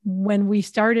when we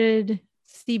started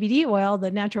CBD oil,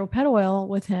 the natural pet oil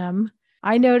with him,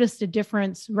 I noticed a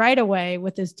difference right away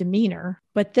with his demeanor.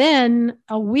 But then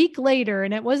a week later,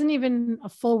 and it wasn't even a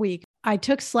full week, I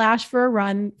took Slash for a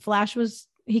run.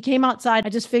 He came outside. I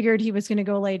just figured he was going to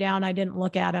go lay down. I didn't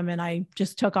look at him and I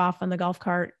just took off on the golf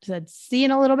cart, said, see you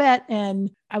in a little bit.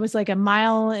 And I was like 1.1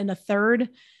 miles.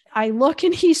 I look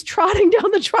and he's trotting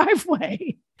down the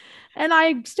driveway and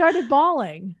I started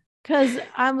bawling because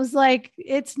I was like,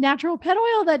 it's natural pet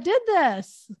oil that did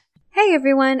this. Hey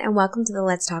everyone, and welcome to the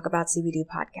Let's Talk About CBD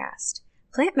podcast.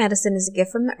 Plant medicine is a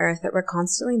gift from the earth that we're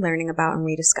constantly learning about and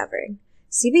rediscovering.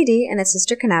 CBD and its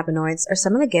sister cannabinoids are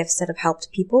some of the gifts that have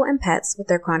helped people and pets with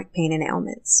their chronic pain and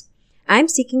ailments. I'm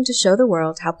seeking to show the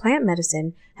world how plant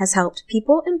medicine has helped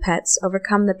people and pets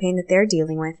overcome the pain that they're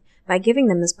dealing with by giving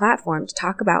them this platform to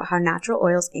talk about how Natural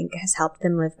Oils Inc. has helped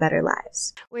them live better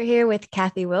lives. We're here with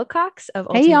Cathi Wilcox of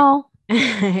Hey, y'all.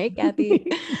 Hey,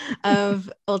 Cathi, of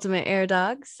Ultimate Air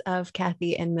Dogs, of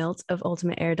Cathi and Milt of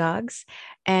Ultimate Air Dogs.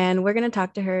 And we're going to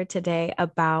talk to her today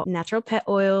about natural pet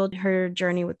oil, her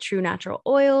journey with True Natural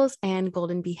Oils and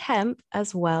Golden Bee Hemp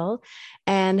as well,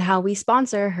 and how we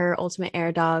sponsor her Ultimate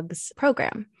Air Dogs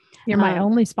program. You're my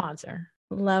only sponsor.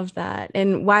 Love that.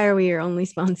 And why are we your only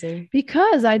sponsor?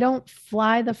 Because I don't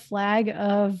fly the flag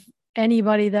of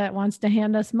anybody that wants to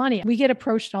hand us money. We get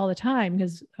approached all the time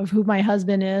because of who my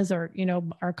husband is, or,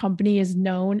 our company is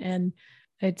known, and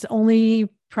it's only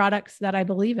products that I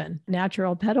believe in.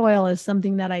 Natural pet oil is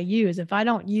something that I use. If I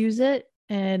don't use it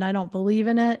and I don't believe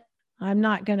in it, I'm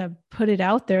not going to put it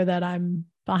out there that I'm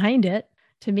behind it.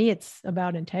 To me, it's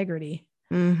about integrity.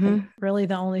 Mm-hmm. Really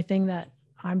the only thing that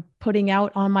I'm putting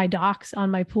out on my docks,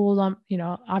 on my pools, on,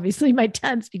 obviously my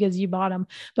tents because you bought them,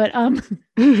 but,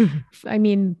 I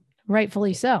mean,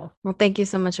 rightfully so. Well, thank you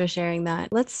so much for sharing that.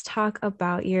 Let's talk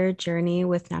about your journey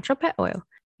with natural pet oil.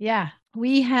 Yeah.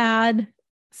 We had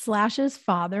Slash's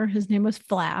father. His name was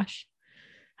Flash.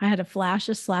 I had a Flash,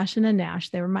 a Slash, and a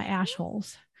Nash. They were my ash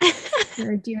holes.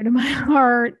 They're dear to my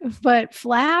heart. But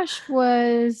Flash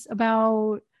was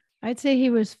I'd say he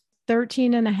was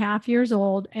 13 and a half years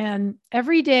old. And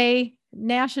every day,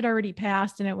 Nash had already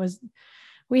passed, and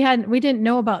we didn't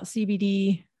know about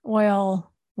CBD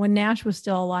oil when Nash was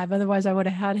still alive. Otherwise, I would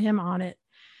have had him on it.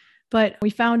 But we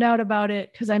found out about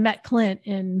it because I met Clint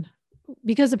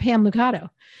because of Pam Lucato.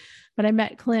 But I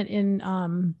met Clint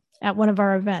at one of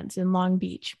our events in Long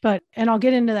Beach. And I'll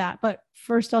get into that. But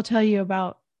first, I'll tell you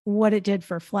about what it did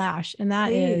for Flash. And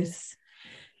that is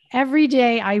every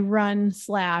day I run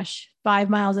Slash 5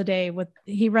 miles a day.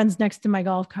 He runs next to my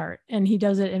golf cart, and he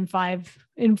does it in five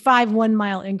 1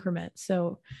 mile increments.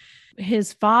 So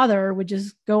his father would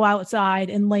just go outside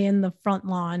and lay in the front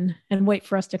lawn and wait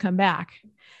for us to come back.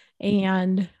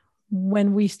 And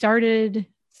when we started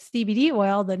CBD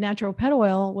oil, the natural pet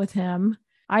oil with him,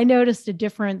 I noticed a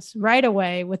difference right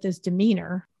away with his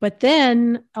demeanor. But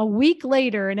then a week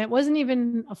later, and it wasn't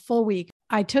even a full week,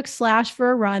 I took Slash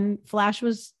for a run.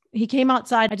 He came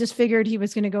outside. I just figured he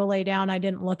was going to go lay down. I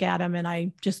didn't look at him and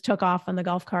I just took off on the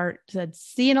golf cart, said,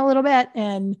 see you in a little bit.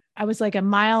 And I was like 1.1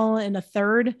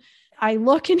 miles. I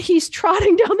look and he's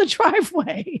trotting down the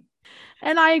driveway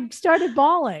and I started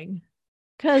bawling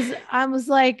because I was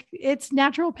like, it's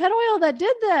natural pet oil that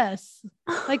did this.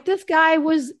 Like this guy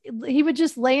he would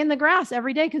just lay in the grass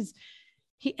every day because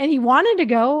he wanted to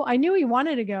go. I knew he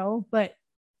wanted to go, but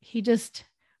he just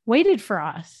waited for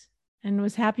us and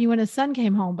was happy when his son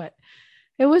came home. But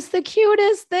it was the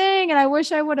cutest thing. And I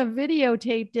wish I would have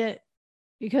videotaped it,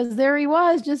 because there he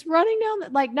was just running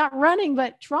down, not running,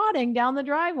 but trotting down the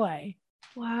driveway.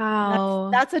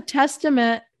 Wow. That's a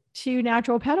testament to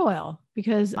natural pet oil,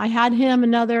 because I had him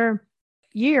another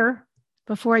year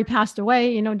before he passed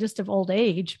away, just of old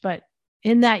age. But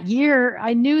in that year,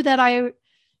 I knew that I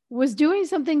was doing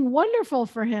something wonderful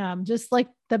for him. Just like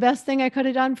the best thing I could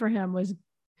have done for him was,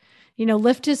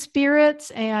 lift his spirits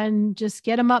and just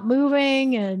get him up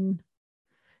moving. And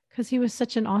because he was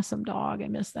such an awesome dog. I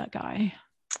miss that guy.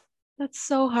 That's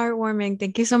so heartwarming.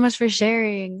 Thank you so much for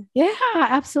sharing. Yeah,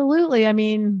 absolutely. I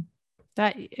mean,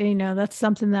 that's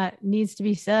something that needs to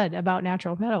be said about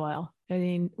natural pet oil. I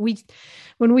mean,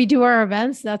 when we do our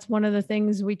events, that's one of the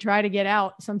things we try to get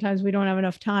out. Sometimes we don't have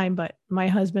enough time, but my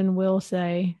husband will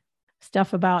say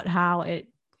stuff about how it,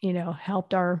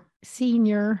 helped our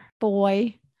senior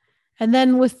boy. And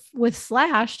then with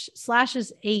Slash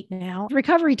is 8 now.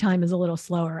 Recovery time is a little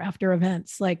slower after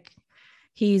events. Like,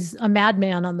 he's a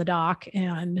madman on the dock.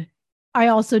 And I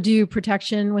also do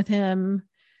protection with him,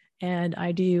 and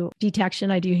I do detection.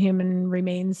 I do human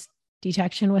remains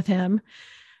detection with him.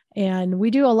 And we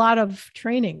do a lot of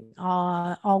training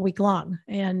all week long.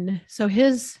 And so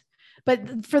his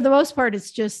But for the most part,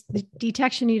 it's just the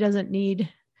detection. He doesn't need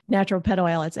natural pet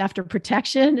oil. It's after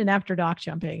protection and after dock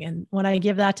jumping. And when I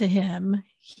give that to him,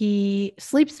 he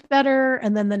sleeps better.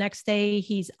 And then the next day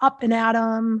he's up and at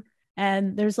 'em,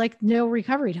 and there's like no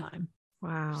recovery time.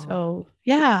 Wow. So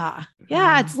yeah.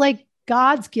 It's like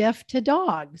God's gift to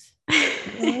dogs.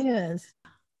 It really is.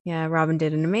 Yeah. Robin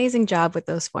did an amazing job with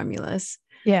those formulas.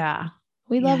 Yeah.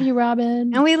 We love you,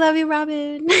 Robin. And we love you,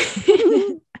 Robin.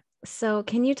 So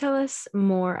can you tell us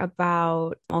more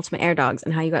about Ultimate Air Dogs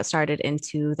and how you got started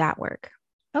into that work?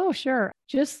 Oh, sure.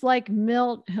 Just like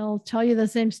Milt, he'll tell you the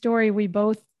same story. We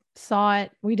both saw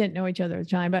it. We didn't know each other at the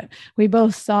time, but we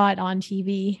both saw it on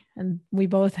TV, and we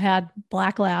both had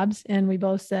black labs, and we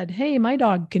both said, hey, my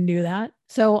dog can do that.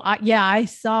 So I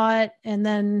saw it and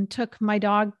then took my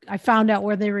dog. I found out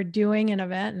where they were doing an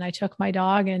event, and I took my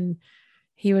dog, and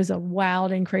he was a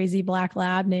wild and crazy black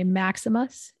lab named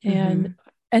Maximus.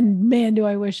 And man, do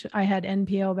I wish I had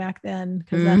NPO back then,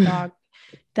 because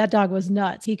that dog was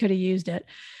nuts. He could have used it.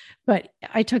 But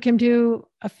I took him to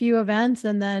a few events,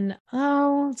 and then,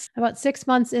 about 6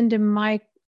 months into my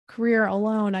career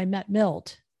alone, I met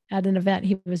Milt at an event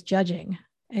he was judging,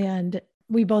 and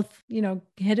we both,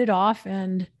 hit it off.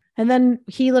 And then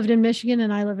he lived in Michigan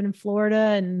and I lived in Florida.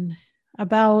 And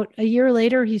about a year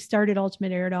later, he started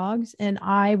Ultimate Air Dogs, and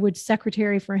I would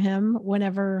secretary for him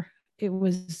whenever it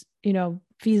was,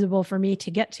 feasible for me to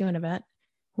get to an event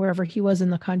wherever he was in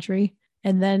the country.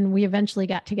 And then we eventually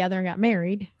got together and got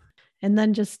married, and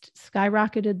then just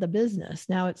skyrocketed the business.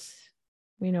 Now it's,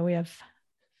 we have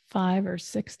 5 or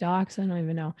 6 docks. I don't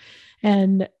even know.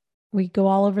 And we go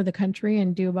all over the country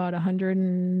and do about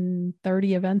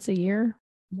 130 events a year.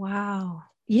 Wow.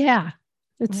 Yeah.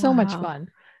 It's so much fun.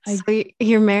 So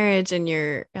your marriage and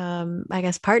your, I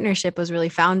guess, partnership was really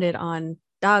founded on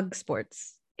dog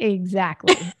sports.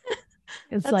 Exactly.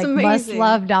 It's That's like amazing. Must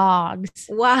love dogs.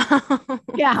 Wow.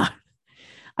 Yeah.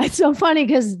 It's so funny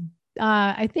because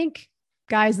I think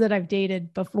guys that I've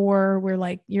dated before were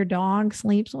like, your dog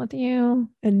sleeps with you.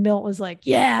 And Milt was like,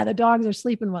 yeah, the dogs are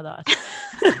sleeping with us.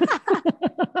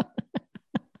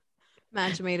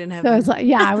 Match made in heaven. So it's like,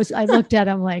 I looked at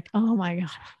him like, oh my God,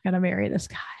 I'm going to marry this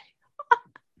guy.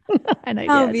 And I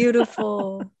How did.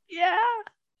 beautiful. Yeah.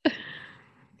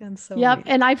 That's so Yep.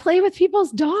 amazing. And I play with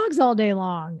people's dogs all day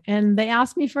long, and they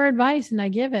ask me for advice and I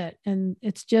give it. And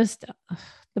it's just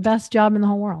the best job in the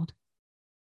whole world.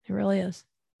 It really is.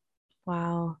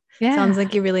 Wow. Yeah. Sounds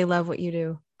like you really love what you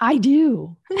do. I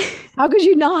do. How could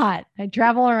you not? I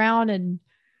travel around and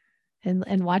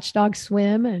watch dogs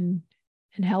swim and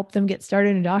help them get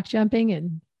started in dock jumping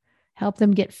and help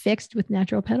them get fixed with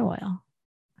natural pet oil.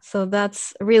 So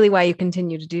that's really why you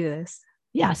continue to do this.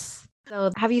 Yes.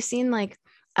 So have you seen like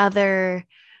other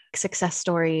success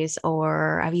stories,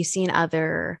 or have you seen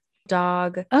other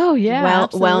dog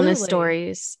wellness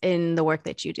stories in the work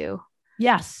that you do?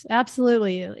 Yes,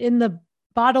 absolutely. In the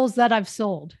bottles that I've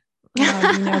sold,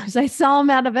 because I sell them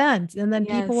at events, and then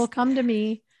people will come to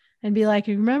me and be like,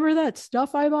 remember that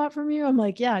stuff I bought from you? I'm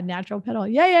like, yeah, natural pet oil.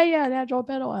 Yeah. Natural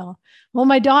pet oil. Well,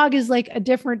 my dog is like a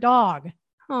different dog.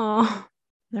 Oh,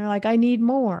 they're like, I need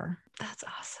more. That's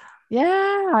awesome.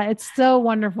 Yeah. It's so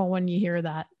wonderful when you hear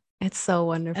that. It's so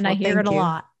wonderful. And I hear it a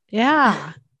lot.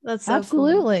 Yeah. That's so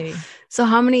absolutely cool. So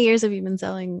how many years have you been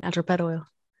selling natural pet oil?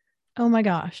 Oh my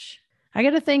gosh. I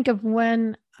got to think of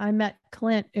when I met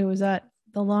Clint. It was at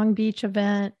the Long Beach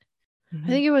event. I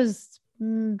think it was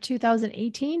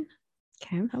 2018.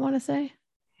 Okay. I want to say.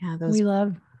 Yeah.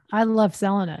 I love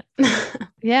selling it.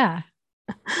 Yeah.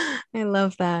 I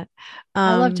love that.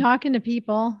 I love talking to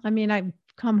people. I mean, I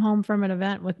come home from an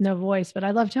event with no voice, but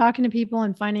I love talking to people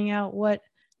and finding out what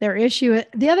their issue is.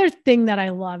 The other thing that I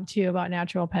love too about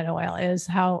natural pet oil is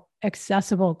how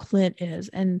accessible Clint is.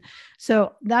 And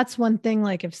so that's one thing,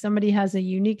 like if somebody has a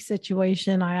unique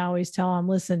situation, I always tell them,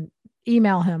 listen,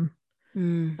 email him.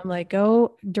 I'm like,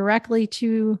 go directly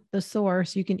to the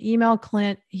source. You can email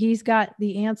Clint. He's got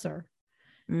the answer.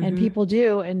 And people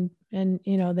do. And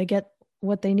they get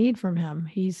what they need from him.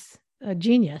 He's a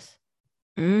genius.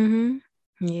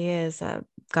 He is.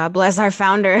 God bless our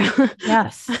founder.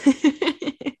 Yes.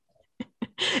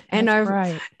 and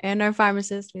our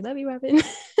pharmacist. We love you, Robin.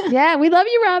 Yeah, we love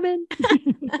you, Robin.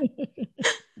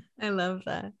 I love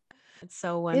that. It's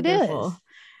so wonderful.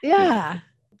 It is. Yeah.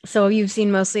 So you've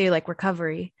seen mostly like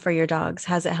recovery for your dogs.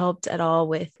 Has it helped at all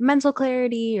with mental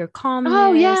clarity or calmness?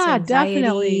 Oh yeah, anxiety,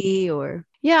 definitely.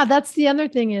 Yeah, that's the other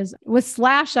thing is with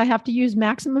Slash, I have to use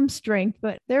maximum strength.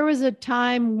 But there was a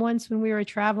time once when we were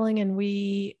traveling and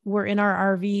we were in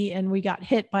our RV and we got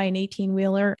hit by an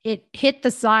 18-wheeler. It hit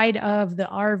the side of the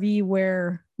RV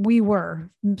where we were.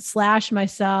 Slash,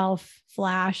 myself,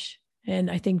 Flash,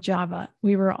 and I think Java.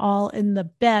 We were all in the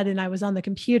bed and I was on the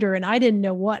computer and I didn't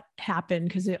know what happened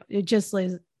because it just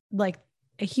was like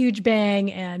a huge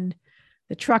bang and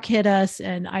the truck hit us.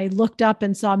 And I looked up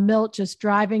and saw Milt just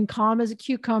driving calm as a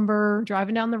cucumber,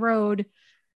 driving down the road.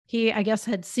 He, I guess,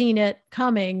 had seen it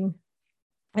coming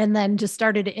and then just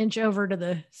started to inch over to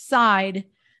the side,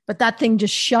 but that thing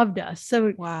just shoved us.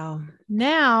 So wow.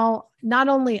 Now, not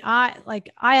only I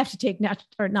have to take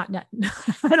I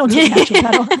don't take natural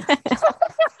pedal.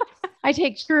 I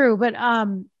take True, but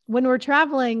when we're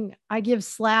traveling, I give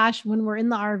Slash when we're in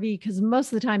the RV, because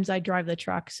most of the times I drive the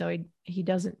truck, so he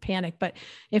doesn't panic. But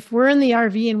if we're in the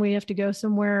RV and we have to go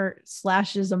somewhere,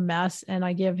 Slash is a mess, and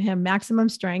I give him maximum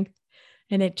strength,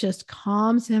 and it just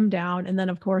calms him down. And then,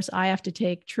 of course, I have to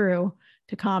take True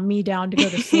to calm me down to go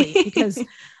to sleep because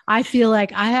I feel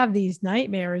like I have these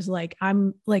nightmares. Like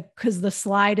I'm like, cause the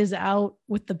slide is out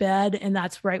with the bed and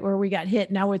that's right where we got hit.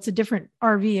 Now it's a different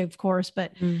RV, of course,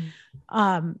 but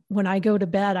when I go to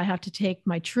bed, I have to take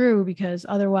my True because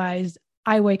otherwise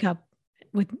I wake up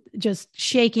with just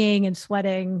shaking and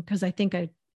sweating. Cause I think a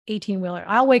 18-wheeler,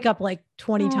 I'll wake up like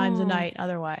 20 times a night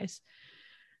otherwise.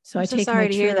 So I take my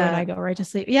True and I go right to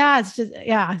sleep. Yeah. It's just,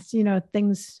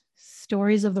 it's,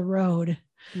 stories of the road.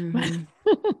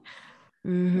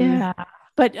 Yeah.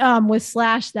 But with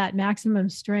Slash, that maximum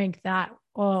strength, that,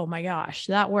 oh my gosh,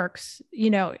 that works.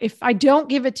 If I don't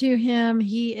give it to him,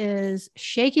 he is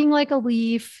shaking like a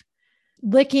leaf,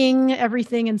 licking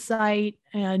everything in sight,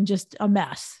 and just a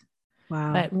mess.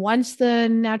 Wow. But once the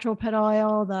natural pet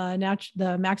oil,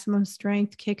 the maximum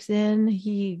strength kicks in,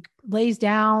 he lays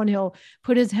down, he'll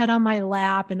put his head on my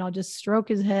lap and I'll just stroke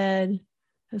his head.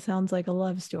 It sounds like a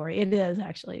love story. It is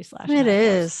actually Slash. It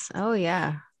is. Oh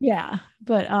yeah. Yeah.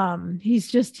 But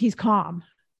he's calm.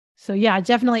 So yeah,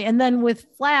 definitely. And then with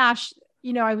Flash,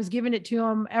 I was giving it to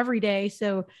him every day.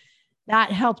 So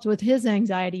that helped with his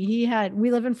anxiety.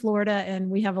 We live in Florida and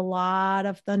we have a lot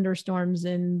of thunderstorms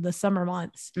in the summer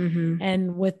months.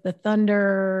 And with the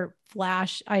thunder,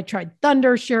 Flash, I tried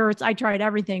thunder shirts. I tried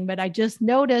everything, but I just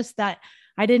noticed that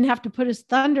I didn't have to put his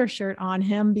thunder shirt on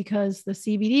him because the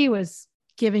CBD was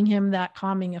giving him that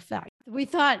calming effect. We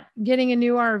thought getting a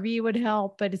new RV would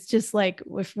help, but it's just like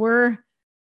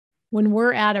when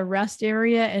we're at a rest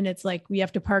area and it's like we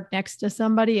have to park next to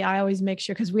somebody, I always make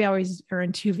sure, because we always are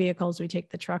in two vehicles. We take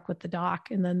the truck with the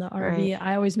dock and then the RV. Right.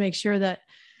 I always make sure that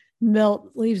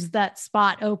Milt leaves that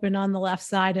spot open on the left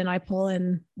side and I pull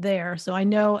in there. So I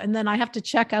know, and then I have to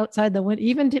check outside the window.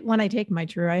 Even when I take my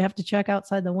True, I have to check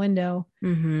outside the window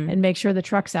and make sure the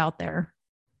truck's out there.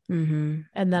 And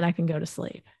then I can go to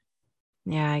sleep.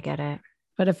 Yeah, I get it.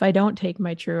 But if I don't take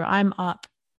my True, I'm up.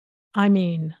 I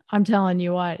mean, I'm telling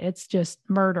you what, it's just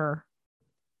murder.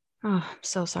 Oh, I'm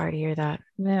so sorry to hear that.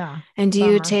 Yeah. And do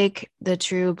you take the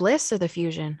True Bliss or the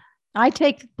Fusion? I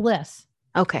take Bliss.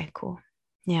 Okay, cool.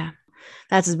 Yeah.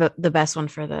 That's the best one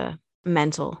for the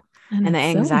mental and the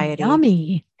anxiety. So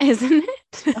yummy. Isn't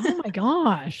it? Oh my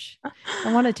gosh.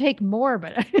 I want to take more,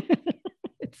 but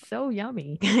it's so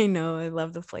yummy. I know. I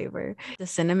love the flavor. The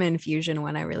cinnamon fusion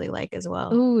one I really like as well.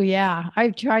 Oh yeah.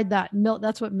 I've tried that. Milt.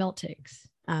 That's what Milt takes.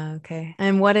 Okay.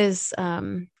 And what is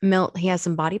Milt? He has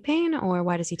some body pain, or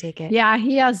why does he take it? Yeah,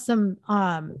 he has some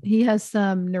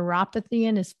neuropathy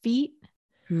in his feet.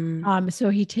 So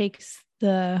he takes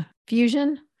the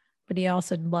fusion, but he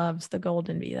also loves the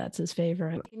Golden Bee. That's his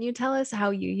favorite. Can you tell us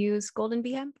how you use Golden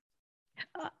Bee hemp?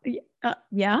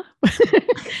 Yeah.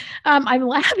 I'm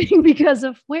laughing because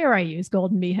of where I use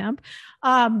Golden Bee hemp.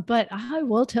 But I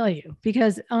will tell you,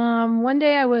 because one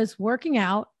day I was working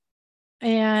out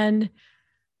and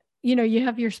you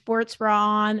have your sports bra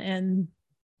on and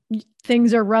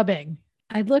things are rubbing.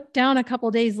 I looked down a couple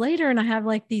of days later and I have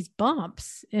like these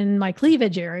bumps in my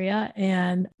cleavage area.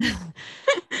 And,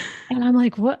 and I'm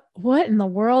like, what in the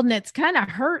world? And it's kind of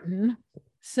hurting.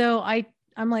 So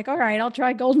I'm like, all right, I'll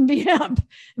try Golden Bee hemp.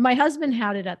 My husband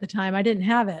had it at the time. I didn't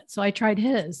have it. So I tried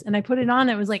his and I put it on.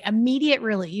 It was like immediate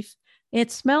relief.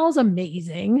 It smells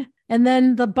amazing. And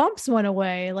then the bumps went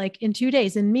away like in 2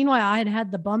 days. And meanwhile, I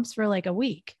had the bumps for like a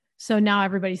week. So now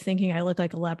everybody's thinking I look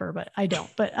like a leper, but I don't.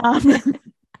 But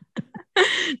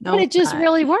but it just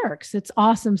really works. It's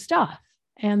awesome stuff.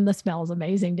 And the smell is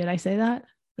amazing. Did I say that?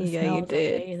 Yeah, you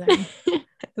did.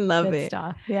 Love Good it.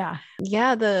 Stuff. Yeah.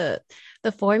 Yeah. The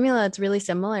formula, it's really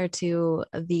similar to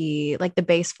the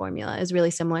base formula is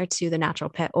really similar to the natural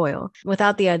pet oil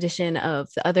without the addition of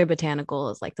the other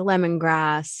botanicals like the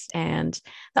lemongrass and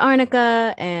the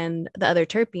arnica and the other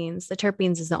terpenes. The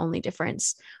terpenes is the only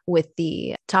difference with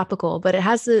the topical, but it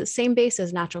has the same base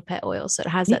as natural pet oil. So it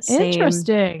has that same.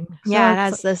 Interesting. Yeah. So it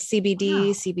has the CBD,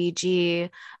 wow. CBG,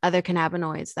 other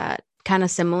cannabinoids that kind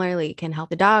of similarly can help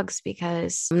the dogs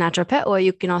because natural pet oil,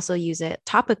 you can also use it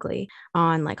topically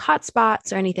on like hot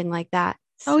spots or anything like that.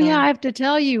 Oh, yeah. I have to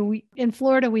tell you, in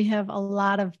Florida, we have a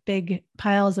lot of big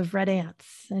piles of red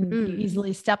ants and you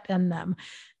easily step in them.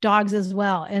 Dogs as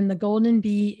well. And the golden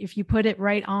bee, if you put it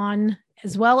right on,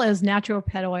 as well as natural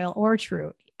pet oil or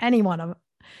true, any one of them,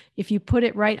 if you put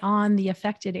it right on the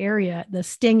affected area, the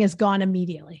sting is gone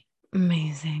immediately.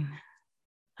 Amazing.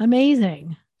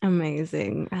 Amazing.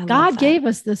 Amazing. God gave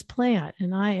us this plant,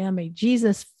 and I am a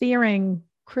Jesus-fearing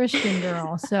Christian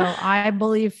girl. So I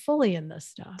believe fully in this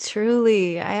stuff.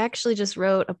 Truly. I actually just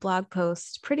wrote a blog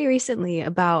post pretty recently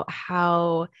about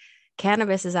how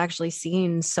cannabis is actually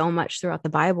seen so much throughout the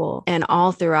Bible and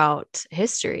all throughout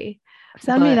history.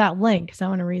 Send me that link because I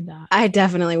want to read that. I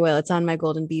definitely will. It's on my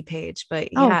Golden Bee page,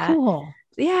 but yeah. Oh, cool.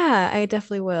 Yeah, I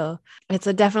definitely will. It's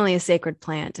definitely a sacred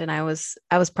plant. And I was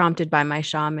prompted by my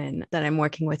shaman that I'm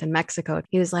working with in Mexico.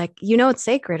 He was like, it's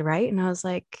sacred, right? And I was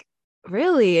like,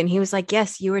 really? And he was like,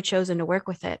 yes, you were chosen to work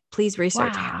with it. Please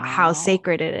research how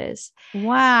sacred it is.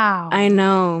 Wow. I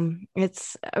know.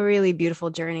 It's a really beautiful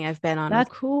journey I've been on. That's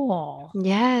cool.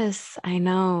 Yes, I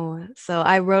know. So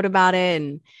I wrote about it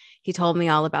and he told me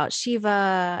all about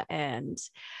Shiva and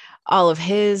all of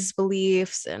his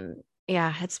beliefs. And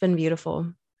yeah, it's been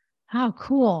beautiful. How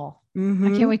cool. I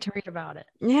can't wait to read about it.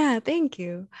 Yeah, thank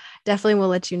you. Definitely will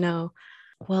let you know.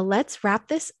 Well, let's wrap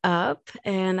this up.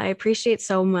 And I appreciate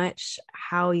so much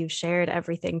how you've shared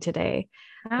everything today.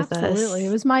 Absolutely.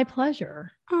 It was my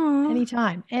pleasure. Aww.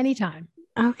 Anytime.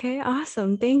 Okay,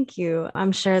 awesome. Thank you.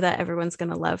 I'm sure that everyone's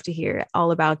going to love to hear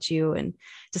all about you and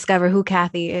discover who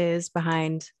Cathi is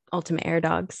behind Ultimate Air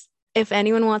Dogs. If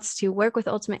anyone wants to work with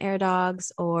Ultimate Air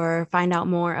Dogs or find out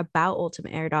more about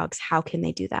Ultimate Air Dogs, how can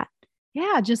they do that?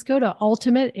 Yeah, just go to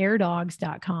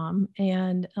ultimateairdogs.com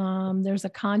and there's a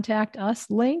contact us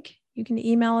link. You can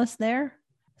email us there.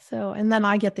 So, and then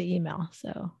I get the email.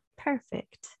 So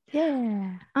perfect.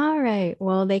 Yeah. All right.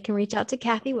 Well, they can reach out to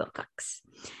Cathi Wilcox.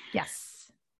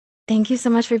 Yes. Thank you so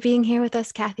much for being here with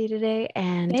us, Cathi, today.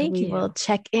 And we will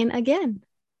check in again.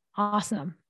 Awesome.